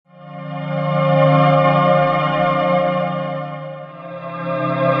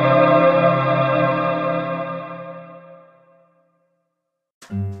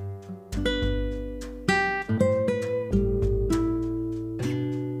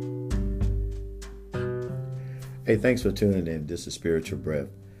Hey, thanks for tuning in. This is Spiritual Breath.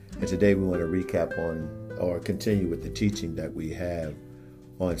 And today we want to recap on or continue with the teaching that we have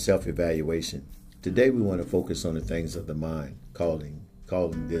on self-evaluation. Today we want to focus on the things of the mind, calling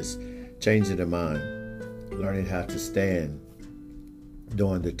this changing the mind, learning how to stand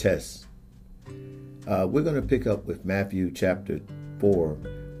during the test. We're going to pick up with Matthew chapter 4,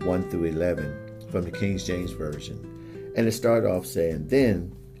 1 through 11 from the King James Version. And it started off saying,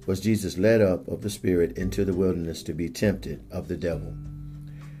 "Then was Jesus led up of the Spirit into the wilderness to be tempted of the devil."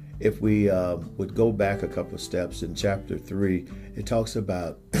 If we would go back a couple of steps in chapter 3, it talks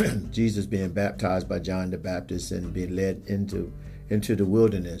about Jesus being baptized by John the Baptist and being led into the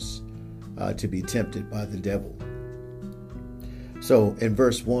wilderness to be tempted by the devil. So in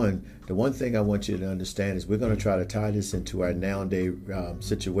verse 1, the one thing I want you to understand is we're going to try to tie this into our nowadays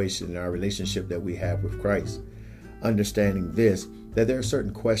situation and our relationship that we have with Christ. Understanding this, that there are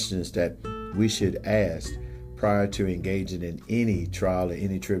certain questions that we should ask prior to engaging in any trial or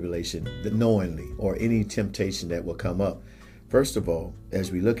any tribulation, knowingly, or any temptation that will come up. First of all, as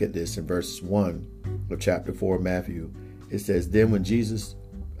we look at this in verse 1 of chapter 4 of Matthew, it says, Then was Jesus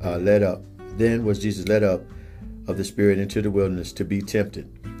led up of the Spirit into the wilderness to be tempted.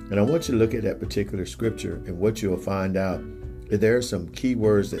 And I want you to look at that particular scripture, and what you'll find out is there are some key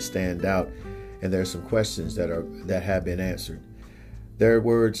words that stand out, and there are some questions that have been answered. There are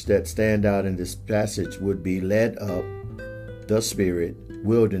words that stand out in this passage would be led up, the Spirit,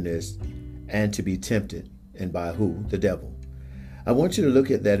 wilderness, and to be tempted. And by who? The devil. I want you to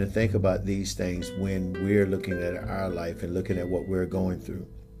look at that and think about these things when we're looking at our life and looking at what we're going through.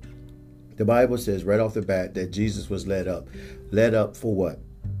 The Bible says right off the bat that Jesus was led up. Led up for what?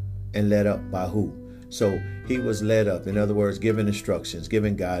 And led up by who? So he was led up. In other words, given instructions,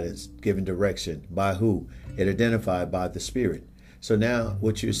 given guidance, given direction. By who? It identified by the Spirit. So now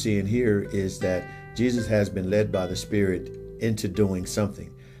what you're seeing here is that Jesus has been led by the Spirit into doing something.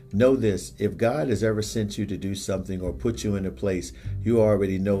 Know this, if God has ever sent you to do something or put you in a place, you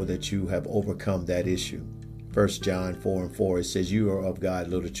already know that you have overcome that issue. 1 John 4 and 4, it says, "You are of God,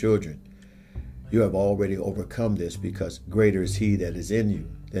 little children. You have already overcome this because greater is he that is in you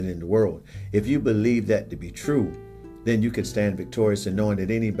than in the world." If you believe that to be true, then you can stand victorious in knowing that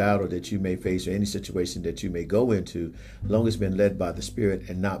any battle that you may face or any situation that you may go into, as long as it's been led by the Spirit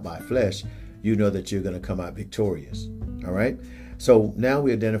and not by flesh, you know that you're going to come out victorious. All right? So now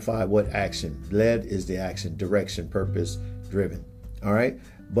we identify what action. Led is the action, direction, purpose, driven. All right?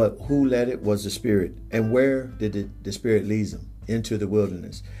 But who led it was the Spirit. And where did the Spirit lead them? Into the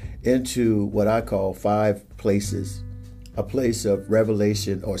wilderness. Into what I call 5 places. A place of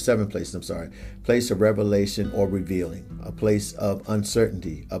revelation, or 7 places, place of revelation or revealing, a place of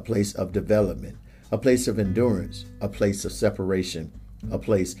uncertainty, a place of development, a place of endurance, a place of separation, a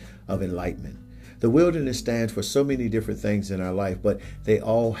place of enlightenment. The wilderness stands for so many different things in our life, but they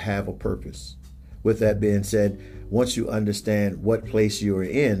all have a purpose. With that being said, once you understand what place you are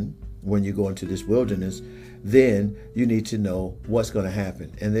in when you go into this wilderness, then you need to know what's going to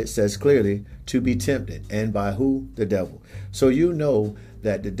happen. And it says clearly to be tempted. And by who? The devil. So you know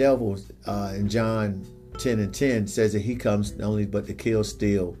that the devil in John 10 and 10 says that he comes not only but to kill,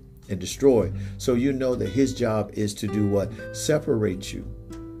 steal, and destroy. So you know that his job is to do what? Separate you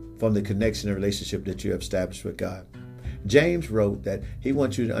from the connection and relationship that you have established with God. James wrote that he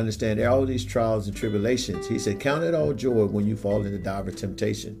wants you to understand all these trials and tribulations. He said, "Count it all joy when you fall into dire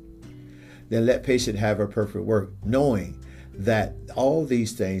temptation. Then let patience have her perfect work, knowing that all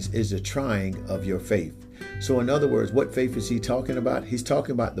these things is the trying of your faith." So in other words, what faith is he talking about? He's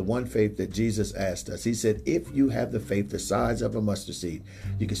talking about the one faith that Jesus asked us. He said, if you have the faith the size of a mustard seed,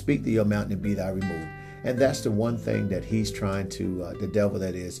 you can speak to your mountain and be thou removed. And that's the one thing that he's trying to, the devil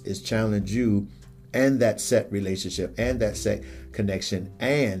that is challenge you and that set relationship and that set connection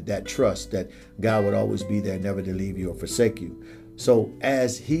and that trust that God would always be there, never to leave you or forsake you. So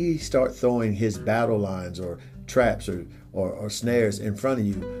as he start throwing his battle lines or traps or snares in front of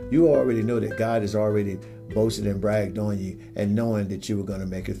you, you already know that God has already boasted and bragged on you and knowing that you were going to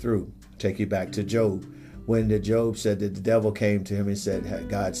make it through. Take you back to Job. When Job said that the devil came to him and said,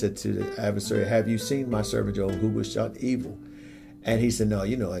 God said to the adversary, "Have you seen my servant Job, who was shot evil?" And he said, "No,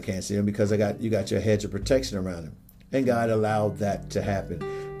 I can't see him because you got your hedge of protection around him." And God allowed that to happen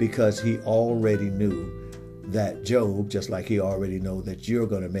because he already knew that Job, just like he already know that you're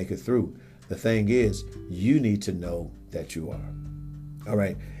going to make it through. The thing is, you need to know that you are. All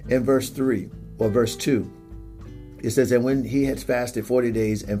right. In verse 3 or verse 2, it says, "And when he had fasted 40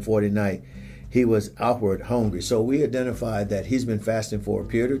 days and 40 nights, he was outward hungry." So we identified that he's been fasting for a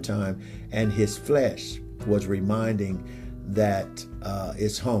period of time and his flesh was reminding that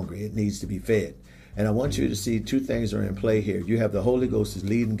it's hungry. It needs to be fed. And I want you to see two things are in play here. You have the Holy Ghost is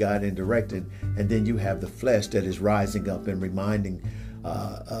leading, guiding, and directing, and then you have the flesh that is rising up and reminding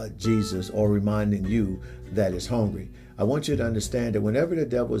Jesus or reminding you that is hungry. I want you to understand that whenever the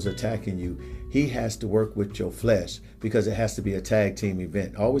devil is attacking you, he has to work with your flesh because it has to be a tag team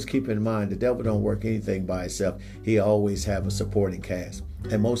event. Always keep in mind the devil don't work anything by himself. He always have a supporting cast.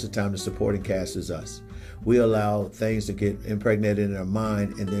 And most of the time the supporting cast is us. We allow things to get impregnated in our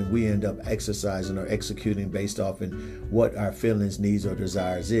mind, and then we end up exercising or executing based off in what our feelings, needs, or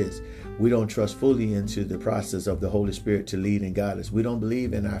desires is. We don't trust fully into the process of the Holy Spirit to lead and guide us. We don't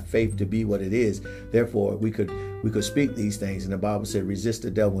believe in our faith to be what it is. Therefore, we could speak these things, and the Bible said, resist the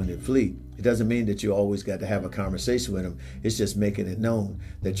devil and it flee. It doesn't mean that you always got to have a conversation with him. It's just making it known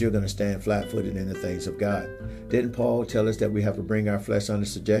that you're going to stand flat-footed in the things of God. Didn't Paul tell us that we have to bring our flesh under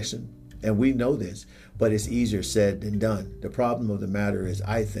subjection? And we know this, but it's easier said than done. The problem of the matter is,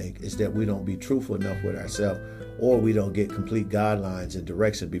 I think, is that we don't be truthful enough with ourselves, or we don't get complete guidelines and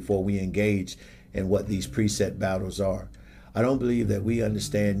direction before we engage in what these preset battles are. I don't believe that we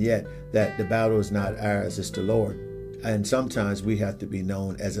understand yet that the battle is not ours, it's the Lord. And sometimes we have to be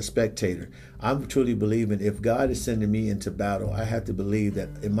known as a spectator. I'm truly believing if God is sending me into battle, I have to believe that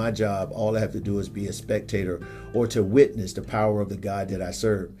in my job, all I have to do is be a spectator or to witness the power of the God that I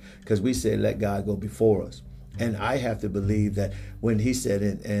serve. Because we said, let God go before us. And I have to believe that when he said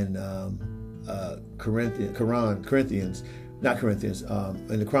in the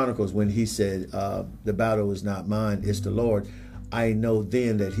Chronicles, when he said, the battle is not mine, it's the Lord. I know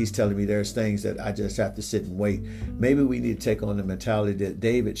then that he's telling me there's things that I just have to sit and wait. Maybe we need to take on the mentality that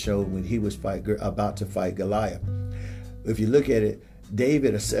David showed when he was about to fight Goliath. If you look at it,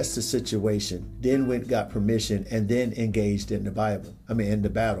 David assessed the situation, then got permission, and then engaged in the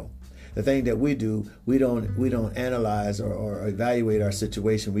battle. The thing that we do, we don't analyze or evaluate our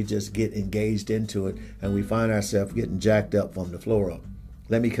situation. We just get engaged into it, and we find ourselves getting jacked up from the floor up.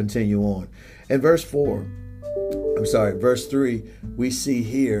 Let me continue on. In verse 3, we see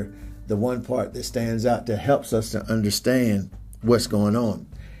here the one part that stands out that helps us to understand what's going on.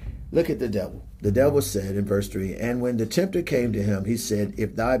 Look at the devil. The devil said in verse 3, and when the tempter came to him, he said,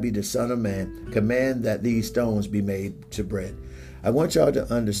 if thou be the Son of Man, command that these stones be made to bread. I want y'all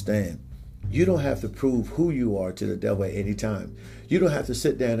to understand, you don't have to prove who you are to the devil at any time. You don't have to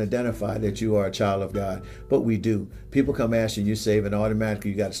sit there and identify that you are a child of God, but we do. People come asking you saved, and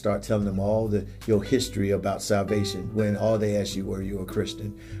automatically you got to start telling them all your history about salvation when all they ask you were you a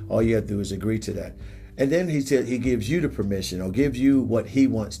Christian. All you have to do is agree to that. And then he gives you the permission or gives you what he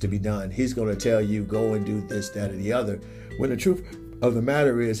wants to be done. He's going to tell you, go and do this, that, or the other. When the truth of the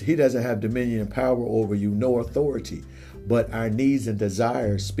matter is, he doesn't have dominion and power over you, no authority. But our needs and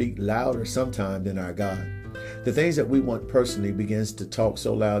desires speak louder sometimes than our God. The things that we want personally begins to talk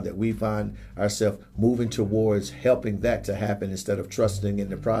so loud that we find ourselves moving towards helping that to happen instead of trusting in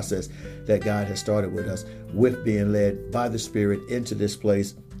the process that God has started with us, with being led by the Spirit into this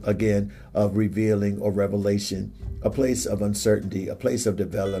place, again, of revealing or revelation, a place of uncertainty, a place of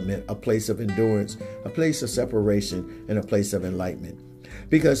development, a place of endurance, a place of separation, and a place of enlightenment.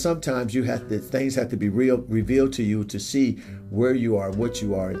 Because sometimes things have to be revealed to you to see where you are, what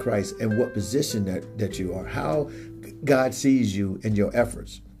you are in Christ, and what position that you are, how God sees you in your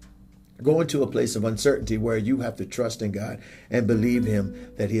efforts. Go into a place of uncertainty where you have to trust in God and believe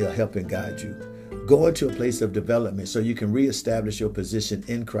him that he'll help and guide you. Go into a place of development so you can reestablish your position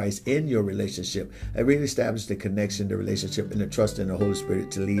in Christ in your relationship and reestablish the connection, the relationship, and the trust in the Holy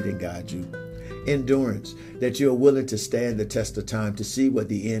Spirit to lead and guide you. Endurance, that you're willing to stand the test of time to see what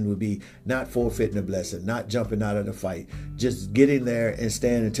the end would be, not forfeiting the blessing, not jumping out of the fight, just getting there and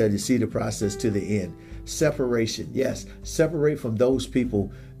stand until you see the process to the end. Separation, yes, separate from those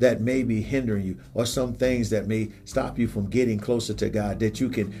people that may be hindering you or some things that may stop you from getting closer to God, that you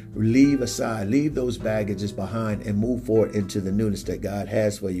can leave aside, leave those baggages behind and move forward into the newness that God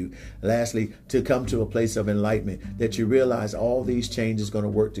has for you. Lastly, to come to a place of enlightenment, that you realize all these changes are going to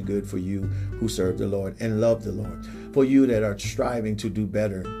work to good for you who serve the Lord and love the Lord. For you that are striving to do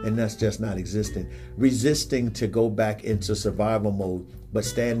better, and that's just not existing, resisting to go back into survival mode, but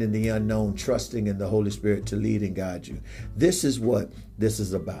stand in the unknown, trusting in the Holy Spirit to lead and guide you. This is what this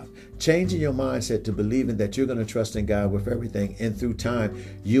is about. Changing your mindset to believing that you're going to trust in God with everything. And through time,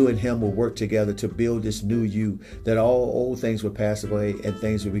 you and him will work together to build this new you, that all old things will pass away and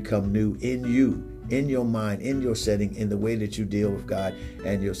things will become new in you, in your mind, in your setting, in the way that you deal with God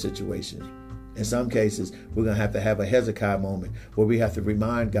and your situations. In some cases, we're going to have a Hezekiah moment where we have to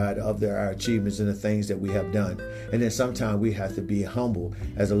remind God of our achievements and the things that we have done. And then sometimes we have to be humble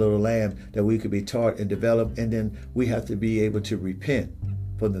as a little lamb that we could be taught and developed. And then we have to be able to repent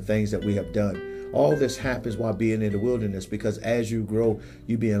from the things that we have done. All this happens while being in the wilderness, because as you grow,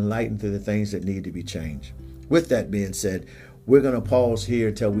 you be enlightened to the things that need to be changed. With that being said, we're going to pause here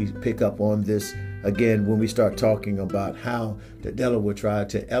until we pick up on this again when we start talking about how the devil will try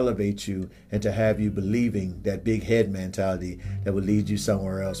to elevate you and to have you believing that big head mentality that will lead you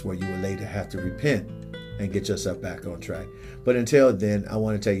somewhere else where you will later have to repent and get yourself back on track. But until then, I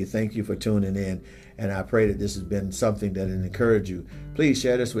want to tell you thank you for tuning in. And I pray that this has been something that will encourage you. Please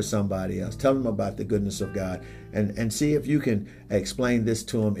share this with somebody else. Tell them about the goodness of God and see if you can explain this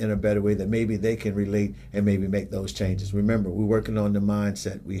to them in a better way that maybe they can relate and maybe make those changes. Remember, we're working on the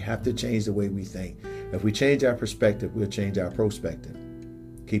mindset. We have to change the way we think. If we change our perspective, we'll change our prospective.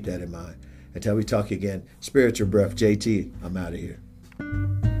 Keep that in mind. Until we talk again, Spiritual Breath, JT, I'm out of here.